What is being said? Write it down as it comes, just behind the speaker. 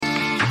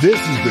This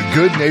is the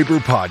Good Neighbor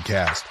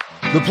Podcast,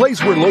 the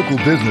place where local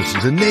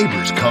businesses and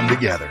neighbors come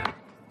together.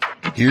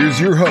 Here's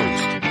your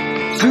host,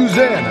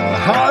 Susanna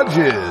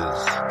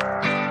Hodges.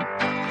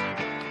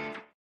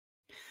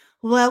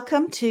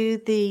 Welcome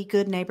to the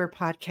Good Neighbor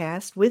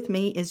Podcast. With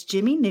me is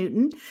Jimmy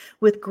Newton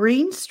with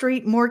Green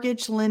Street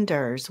Mortgage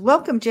Lenders.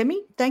 Welcome,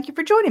 Jimmy. Thank you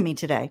for joining me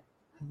today.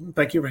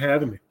 Thank you for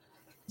having me.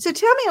 So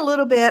tell me a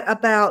little bit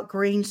about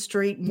Green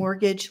Street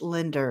Mortgage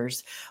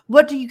Lenders.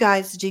 What do you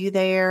guys do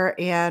there,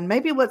 and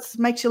maybe what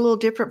makes you a little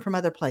different from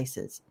other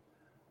places?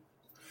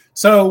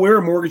 So we're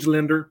a mortgage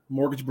lender,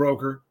 mortgage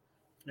broker.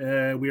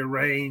 We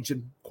arrange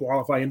and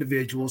qualify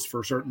individuals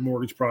for certain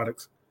mortgage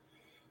products.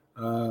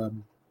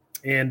 And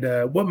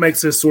what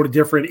makes us sort of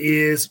different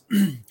is,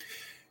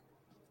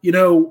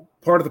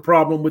 part of the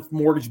problem with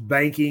mortgage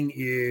banking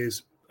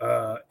is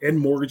and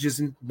mortgages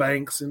and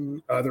banks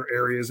and other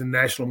areas and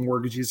national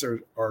mortgages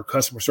are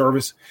customer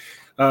service.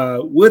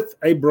 With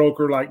a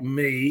broker like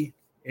me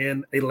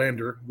and a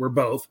lender, we're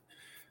both,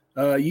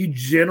 you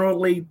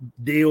generally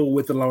deal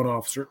with the loan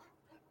officer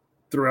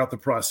throughout the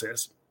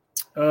process,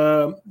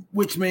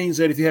 which means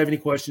that if you have any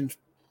questions,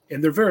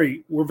 and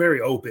we're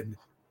very open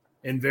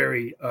and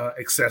very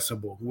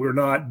accessible. We're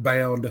not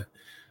bound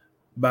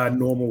by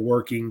normal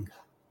working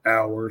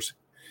hours.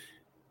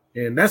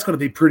 And that's going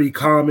to be pretty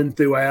common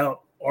throughout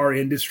our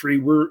industry.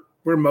 We're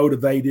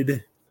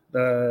motivated,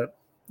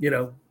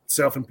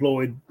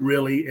 self-employed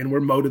really, and we're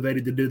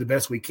motivated to do the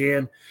best we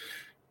can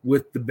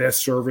with the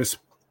best service,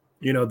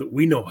 that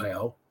we know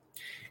how.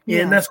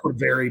 Yeah. And that's going to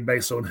vary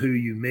based on who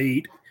you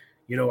meet.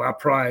 I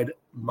pride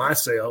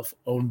myself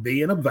on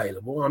being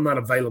available. I'm not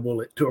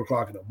available at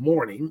 2:00 in the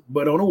morning,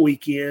 but on a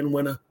weekend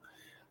when a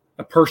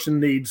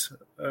person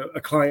a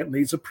client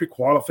needs a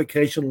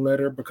pre-qualification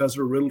letter because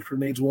a realtor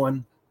needs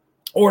one,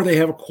 or they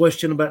have a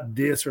question about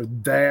this or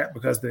that,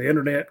 because the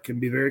internet can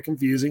be very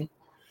confusing.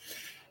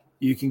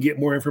 You can get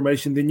more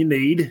information than you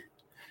need,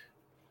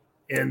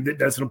 and that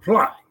doesn't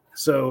apply.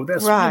 So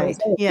that's right.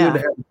 Good to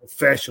have a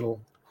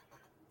professional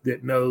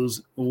that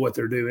knows what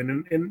they're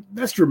doing, and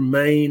that's our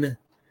main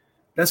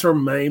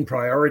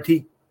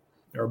priority.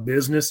 Our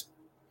business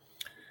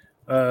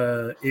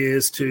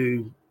is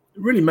to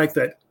really make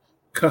that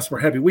customer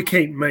happy. We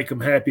can't make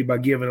them happy by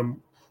giving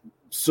them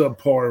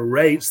subpar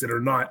rates that are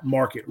not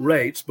market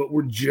rates, but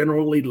we're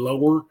generally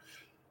lower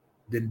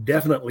than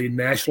definitely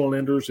national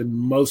lenders and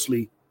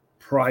mostly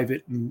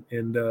private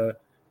and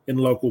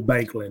local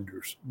bank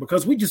lenders,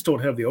 because we just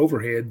don't have the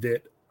overhead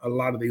that a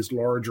lot of these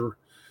larger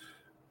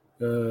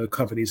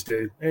companies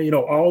do. And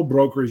all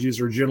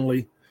brokerages are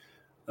generally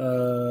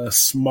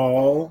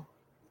small,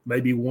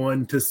 maybe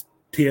 1 to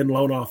 10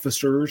 loan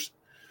officers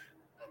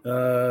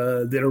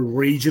that are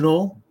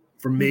regional.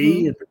 For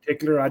me, in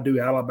particular, I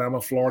do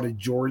Alabama, Florida,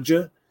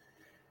 Georgia.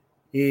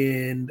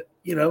 And,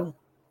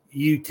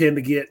 you tend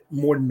to get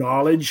more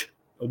knowledge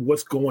of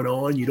what's going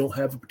on. You don't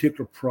have a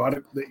particular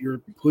product that you're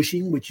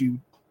pushing, which you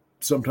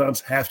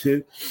sometimes have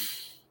to.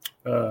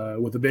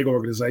 With a big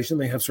organization,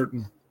 they have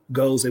certain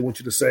goals they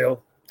want you to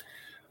sell.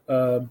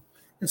 And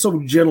so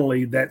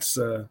generally, that's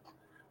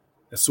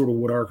sort of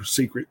what our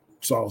secret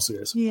sauce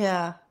is.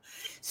 Yeah.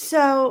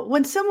 So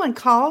when someone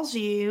calls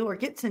you or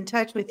gets in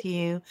touch with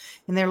you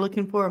and they're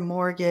looking for a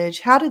mortgage,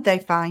 how did they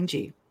find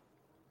you?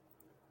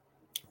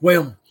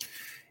 Well,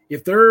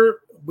 if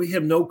we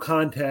have no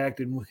contact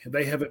and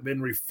they haven't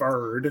been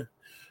referred,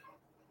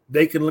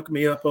 they can look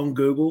me up on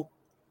Google,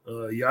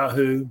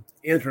 Yahoo,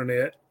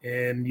 internet,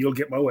 and you'll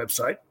get my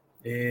website.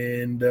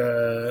 And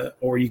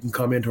or you can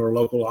come into our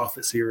local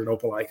office here in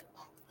Opelika.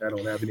 I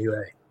don't have any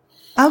way.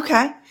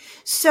 Okay.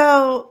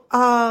 So,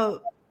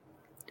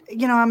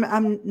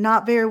 I'm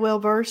not very well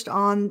versed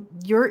on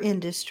your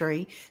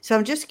industry. So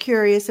I'm just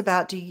curious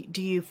about,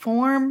 do you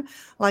form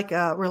like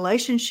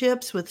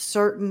relationships with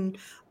certain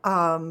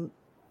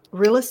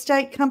real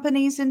estate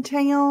companies in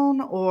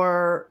town,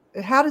 or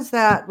how does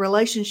that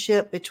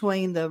relationship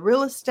between the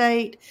real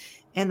estate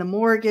and the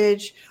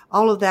mortgage,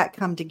 all of that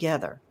come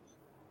together?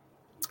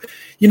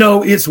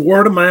 It's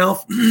word of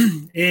mouth,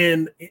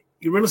 and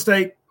real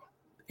estate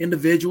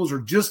individuals are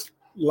just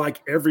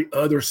like every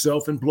other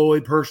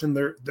self-employed person.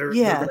 They're going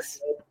to help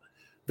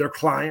their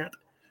client.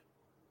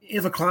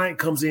 If a client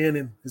comes in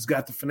and has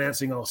got the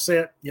financing all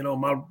set,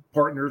 my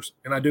partners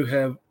and I do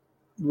have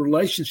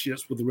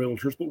relationships with the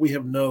realtors, but we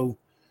have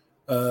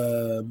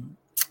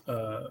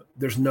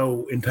there's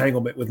no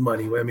entanglement with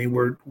money. I mean,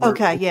 we're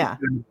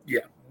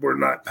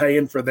not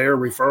paying for their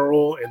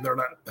referral and they're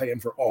not paying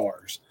for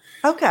ours.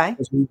 Okay.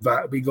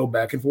 We go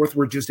back and forth.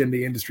 We're just in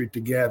the industry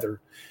together.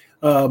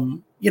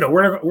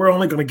 We're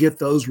only going to get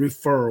those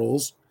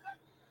referrals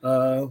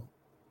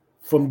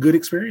from good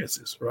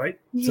experiences, right?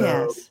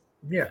 Yes. So,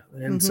 yeah.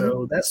 And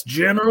so that's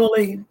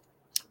generally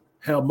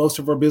how most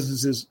of our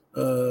businesses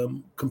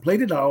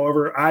completed.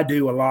 However, I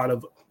do a lot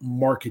of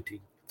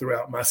marketing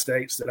throughout my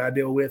states that I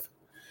deal with.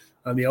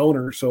 I'm the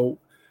owner, so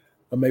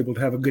I'm able to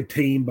have a good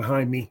team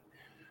behind me.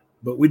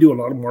 But we do a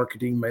lot of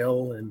marketing,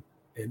 mail and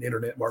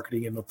internet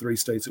marketing in the 3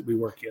 states that we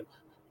work in.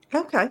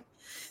 Okay.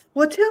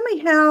 Well, tell me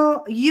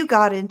how you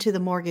got into the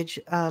mortgage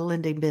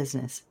lending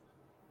business.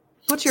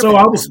 What's your So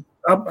background?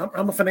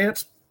 I'm a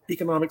finance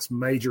economics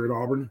major at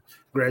Auburn,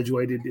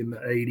 graduated in the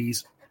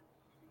 80s,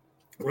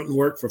 went and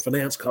worked for a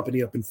finance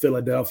company up in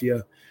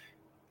Philadelphia,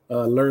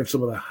 learned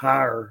some of the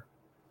higher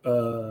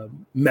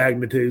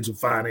magnitudes of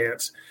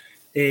finance.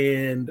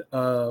 And,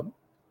 I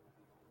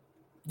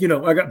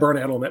got burnt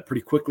out on that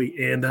pretty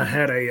quickly. And I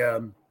had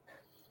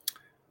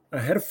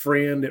a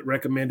friend that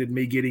recommended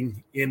me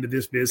getting into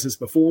this business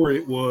before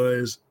it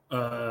was,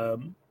 I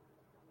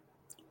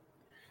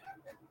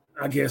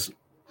guess,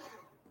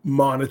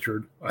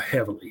 monitored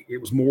heavily. It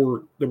was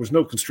more, there was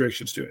no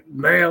constrictions to it.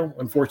 Now,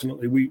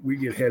 unfortunately, we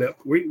get head up.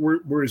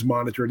 We're as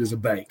monitored as a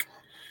bank.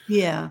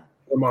 Yeah.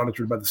 We're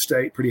monitored by the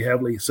state pretty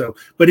heavily. So,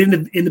 but in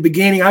the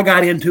beginning, I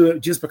got into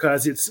it just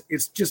because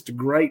it's just a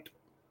great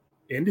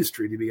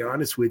industry, to be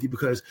honest with you,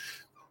 because,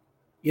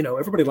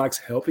 everybody likes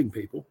helping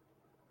people,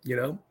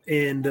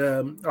 and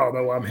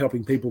although I'm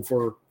helping people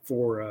for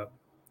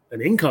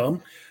an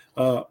income,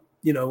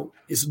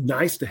 it's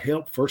nice to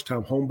help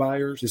first-time home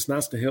buyers. It's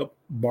nice to help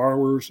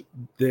borrowers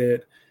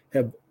that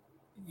have,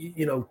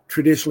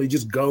 traditionally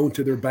just gone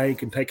to their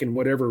bank and taken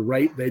whatever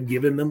rate they've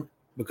given them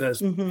because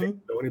they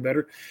don't know any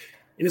better.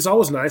 And it's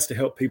always nice to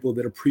help people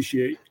that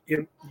appreciate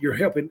your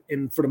help.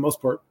 And for the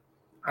most part,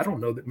 I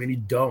don't know that many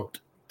don't,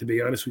 to be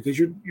honest, because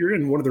you're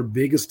in one of their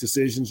biggest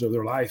decisions of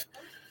their life.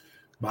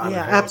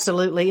 Yeah,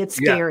 absolutely. It's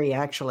scary,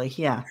 actually.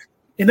 Yeah.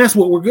 And that's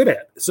what we're good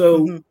at.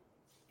 So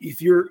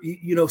if you're,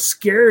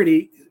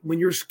 scaredy, when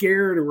you're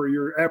scared or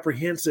you're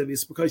apprehensive,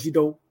 it's because you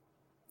don't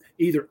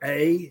either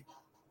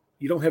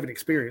you don't have an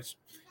experience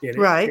in it.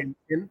 Right.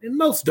 And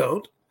most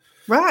don't.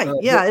 Right.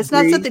 Yeah. It's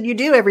not something you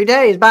do every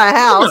day is buy a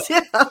house.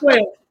 Yeah.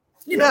 Well,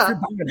 if you're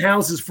buying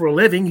houses for a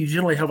living, you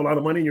generally have a lot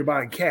of money and you're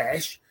buying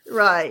cash.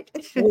 Right.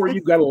 Or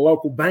you've got a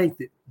local bank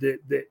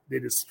that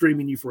is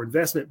streaming you for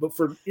investment. But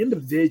for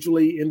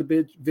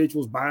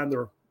individuals buying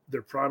their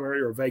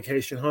primary or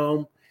vacation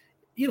home,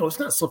 it's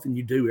not something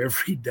you do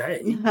every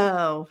day.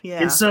 Oh,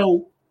 yeah. And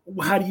so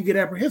how do you get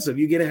apprehensive?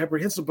 You get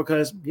apprehensive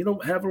because you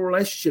don't have a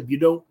relationship. You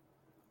don't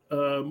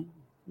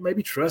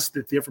maybe trust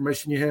that the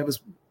information you have is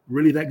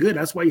really that good.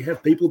 That's why you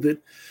have people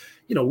that,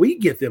 we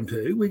get them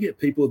too. We get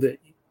people that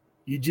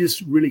you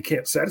just really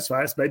can't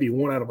satisfy. It's maybe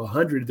 1 out of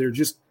 100. They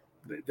just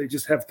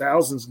have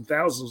thousands and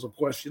thousands of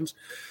questions.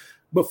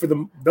 But for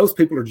those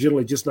people are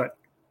generally just not,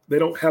 they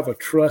don't have a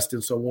trust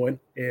in someone.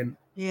 And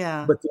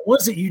but the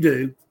ones that you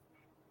do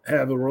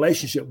have a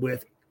relationship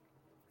with,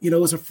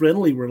 it's a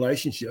friendly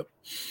relationship.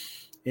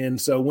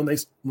 And so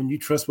when you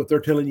trust what they're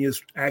telling you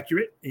is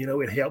accurate,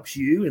 it helps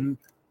you. And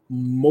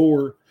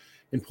more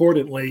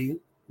importantly,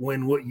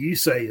 when what you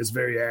say is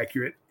very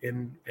accurate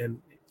and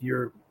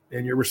your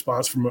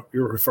response from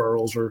your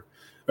referrals are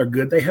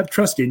good, they have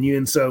trust in you.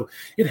 And so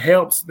it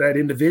helps that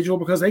individual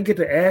because they get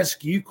to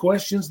ask you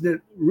questions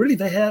that really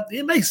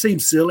it may seem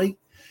silly. And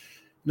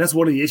that's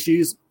one of the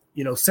issues.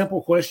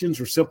 Simple questions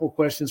are simple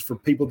questions for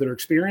people that are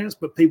experienced,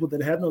 but people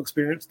that have no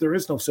experience, there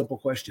is no simple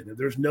question.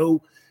 There's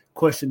no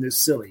question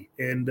that's silly.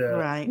 And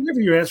whenever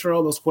you answer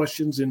all those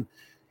questions, and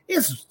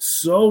it's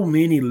so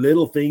many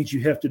little things you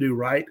have to do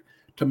right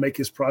to make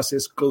this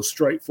process go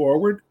straight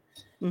forward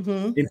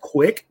and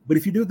quick. But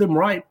if you do them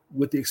right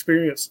with the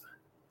experience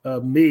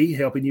of me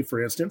helping you,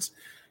 for instance,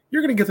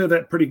 you're going to get through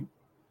that pretty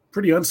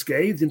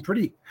unscathed and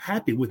pretty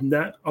happy with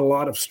not a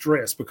lot of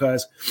stress,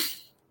 because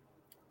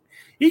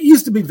it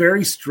used to be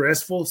very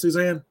stressful,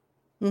 Susanna,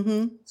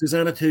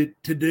 to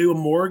do a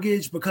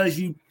mortgage, because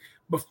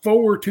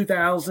before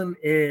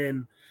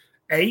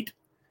 2008,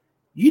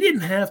 you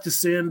didn't have to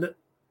send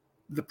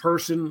the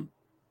person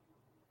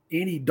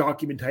any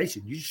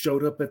documentation. You just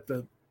showed up at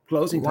the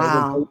closing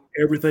table and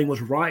everything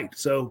was right.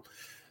 So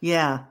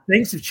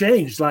things have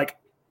changed. Like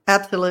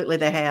absolutely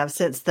they have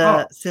since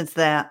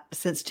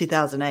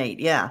 2008.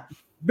 Yeah.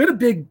 Been a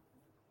big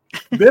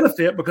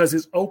benefit because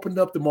it's opened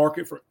up the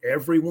market for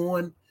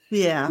everyone.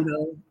 Yeah.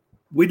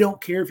 We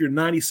don't care if you're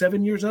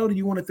 97 years old and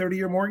you want a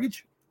 30-year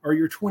mortgage, or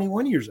you're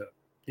 21 years old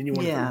and you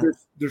want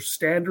there's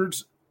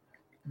standards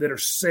that are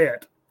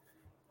set,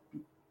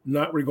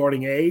 not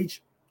regarding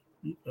age.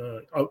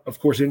 Of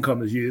course,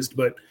 income is used,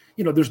 but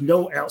there's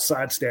no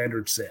outside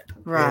standard set.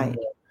 Right. And,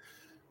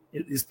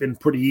 it's been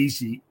pretty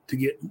easy to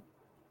get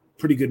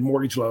pretty good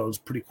mortgage loans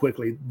pretty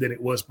quickly than it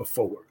was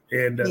before.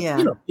 And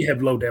you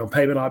have low down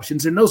payment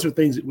options, and those are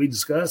things that we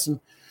discuss. And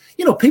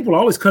people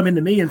always come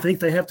into me and think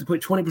they have to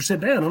put 20%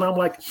 down, and I'm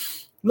like,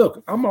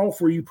 look, I'm all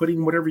for you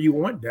putting whatever you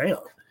want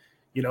down,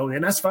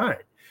 and that's fine.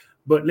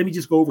 But let me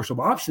just go over some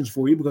options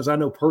for you, because I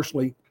know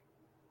personally,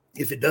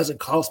 if it doesn't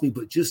cost me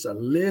but just a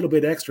little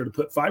bit extra to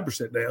put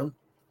 5% down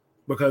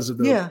because of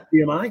the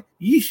PMI,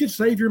 you should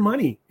save your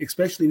money,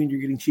 especially when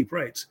you're getting cheap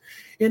rates.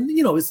 And,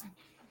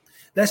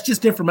 that's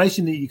just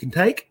information that you can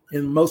take,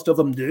 and most of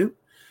them do.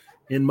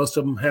 And most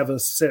of them have a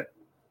set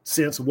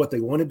sense of what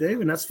they want to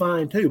do, and that's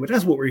fine too. But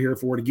that's what we're here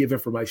for, to give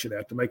information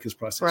out, to make this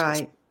process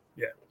right.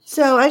 Yeah.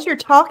 So as you're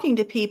talking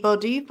to people,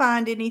 do you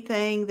find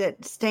anything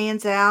that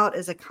stands out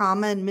as a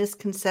common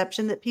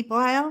misconception that people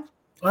have?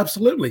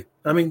 Absolutely.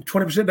 I mean,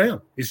 20% down.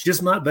 It's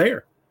just not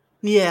there.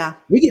 Yeah.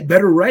 We get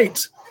better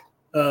rates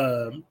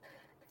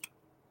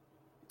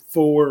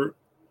for,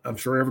 I'm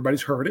sure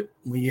everybody's heard it,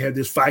 when you had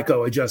this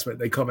FICO adjustment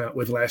they come out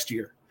with last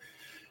year.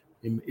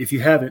 And if you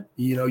haven't,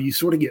 you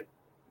sort of get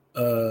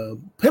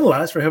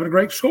penalized for having a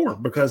great score,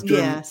 because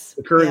during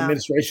the current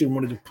administration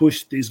wanted to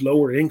push these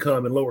lower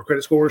income and lower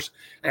credit scores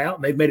out,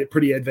 and they've made it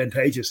pretty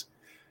advantageous.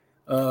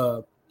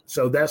 So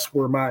that's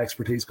where my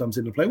expertise comes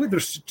into play.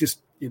 There's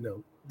just, it's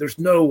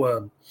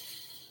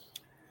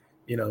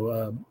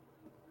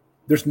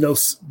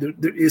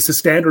a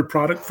standard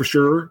product for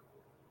sure,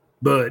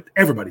 but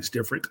everybody's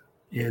different.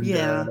 And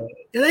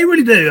they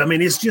really do. I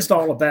mean, it's just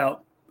all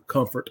about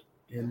comfort.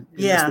 And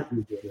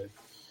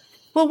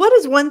Well, what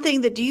is one thing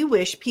that you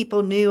wish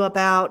people knew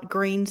about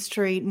Green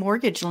Street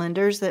mortgage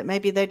lenders that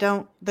maybe they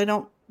don't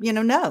know?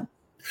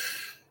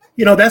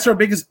 That's our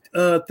biggest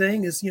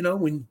thing is,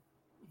 when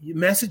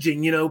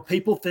messaging,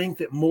 people think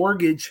that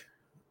mortgage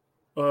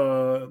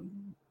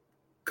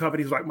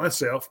companies like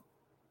myself,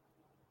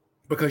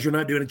 because you're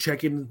not doing a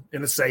checking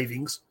and a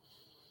savings,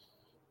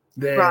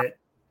 that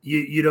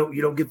you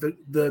don't get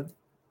the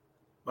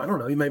I don't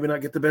know, you maybe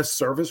not get the best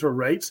service or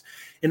rates.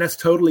 And that's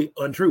totally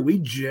untrue. We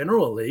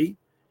generally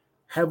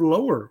have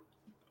lower,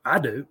 I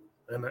do,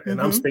 and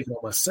I'm speaking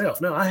on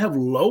myself. Now, I have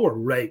lower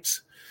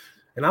rates,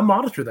 and I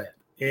monitor that.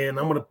 And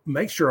I'm going to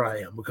make sure I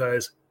am,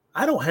 because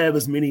I don't have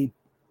as many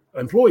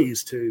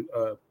employees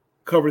to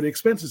cover the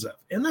expenses of.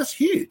 And that's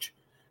huge,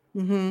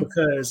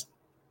 because,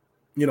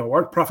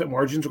 our profit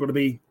margins are going to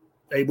be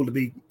able to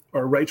be,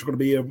 our rates are going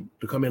to be able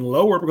to come in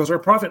lower, because our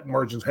profit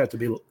margins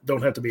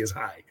don't have to be as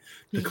high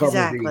to cover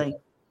the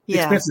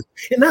expenses.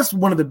 And that's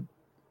one of the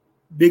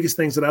biggest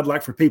things that I'd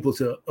like for people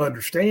to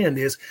understand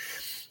is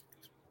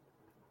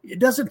it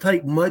doesn't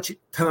take much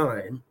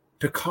time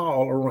to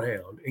call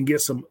around and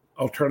get some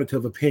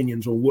alternative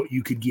opinions on what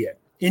you could get.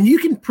 And you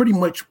can pretty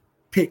much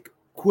pick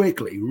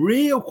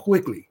real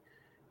quickly.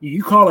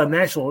 You call a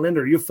national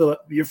lender, you'll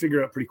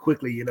figure out pretty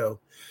quickly,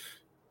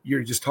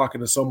 you're just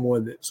talking to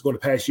someone that's going to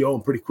pass you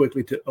on pretty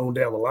quickly on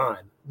down the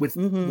line.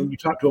 When you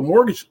talk to a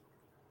mortgage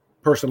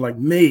person like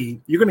me,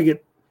 you're going to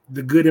get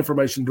the good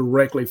information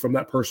directly from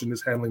that person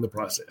that's handling the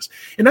process.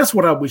 And that's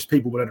what I wish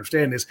people would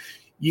understand is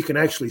you can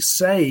actually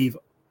save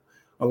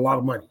a lot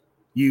of money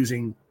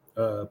using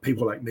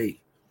people like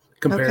me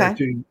compared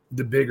to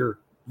the bigger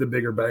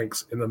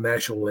banks and the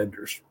national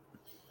lenders.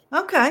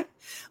 Okay.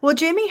 Well,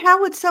 Jimmy,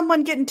 how would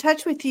someone get in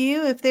touch with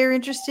you if they're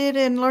interested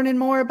in learning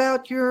more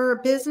about your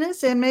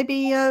business and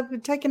maybe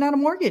taking out a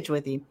mortgage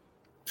with you?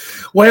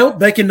 Well,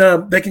 they can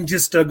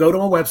just go to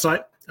my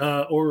website,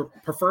 or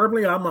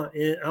preferably I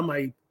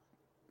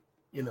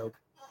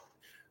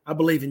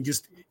believe in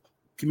just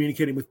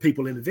communicating with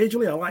people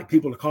individually. I like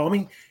people to call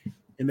me,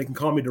 and they can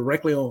call me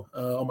directly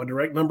on my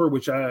direct number,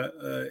 which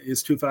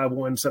is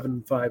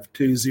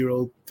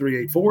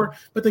 251-752-0384.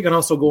 But they can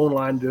also go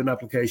online and do an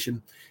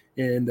application,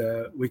 and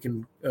we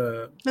can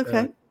go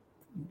through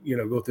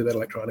that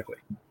electronically.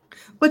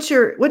 What's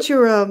your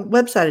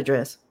website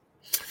address?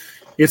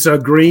 It's a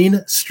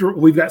Green Street.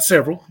 We've got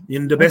several.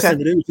 And the best thing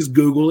to do is just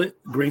Google it.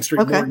 Green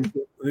Street Mortgage.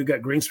 We've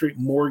got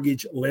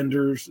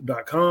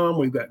GreenStreetMortgageLenders.com.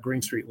 We've got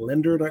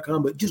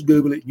GreenStreetLender.com. But just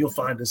Google it, and you'll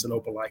find us in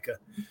Opelika.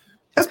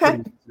 It's pretty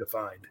easy to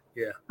find.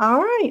 Yeah.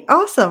 All right.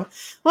 Awesome.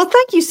 Well,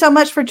 thank you so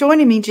much for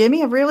joining me,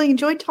 Jimmy. I've really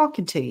enjoyed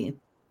talking to you.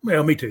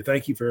 Well, me too.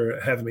 Thank you for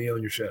having me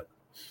on your show.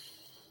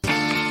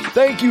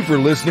 Thank you for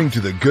listening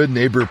to the Good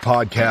Neighbor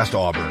Podcast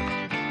Auburn.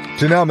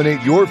 To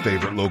nominate your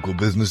favorite local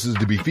businesses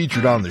to be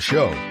featured on the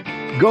show,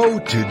 go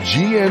to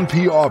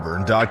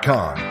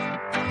gnpauburn.com.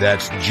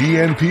 That's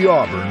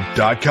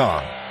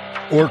gnpauburn.com.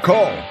 Or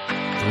call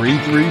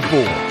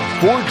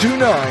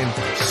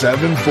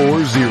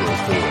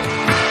 334-429-7404.